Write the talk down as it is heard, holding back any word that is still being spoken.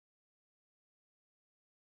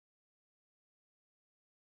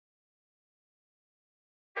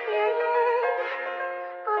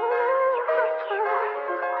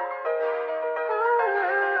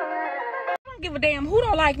don't give a damn who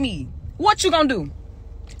don't like me. What you gonna do?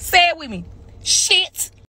 Say it with me.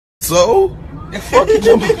 Shit. So? Fuck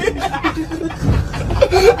you.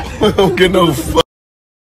 I don't get no fuck.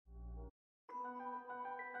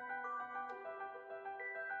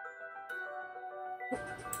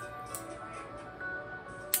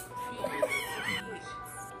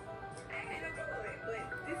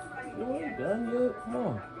 You ain't done yet? Come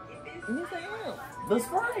on. That's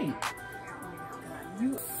right.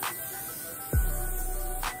 You.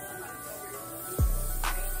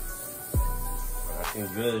 That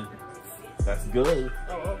seems good. That's good.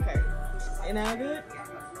 Oh, okay. Ain't that good?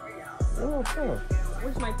 Oh, sure.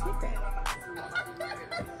 Where's my tip at?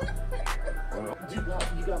 You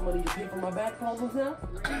got money to pay for my back problems now?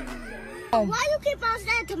 Why you keep on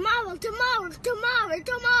saying tomorrow?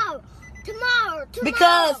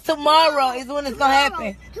 Because tomorrow is when it's gonna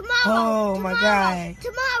happen. Tomorrow. Oh my God.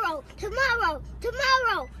 Tomorrow.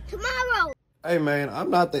 Hey man,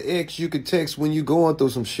 I'm not the ex you could text when you going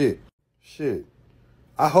through some shit. Shit.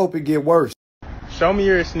 I hope it get worse. Show me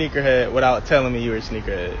you're a sneakerhead without telling me you're a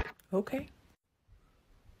sneakerhead. Okay.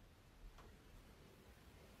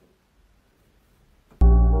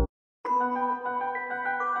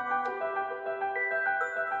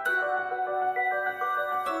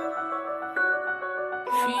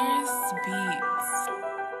 Fierce beats.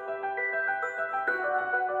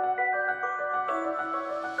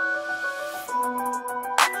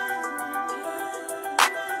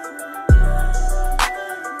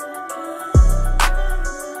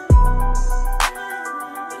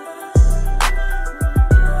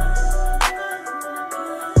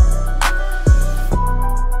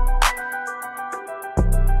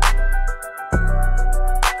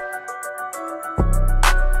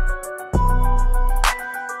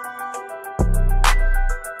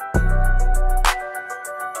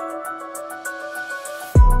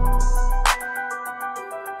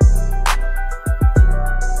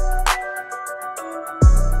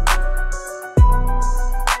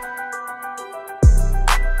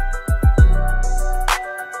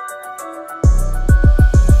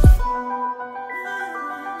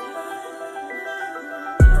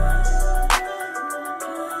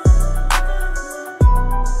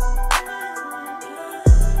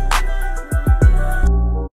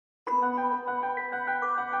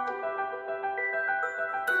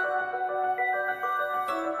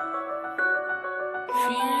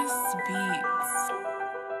 Fierce beats.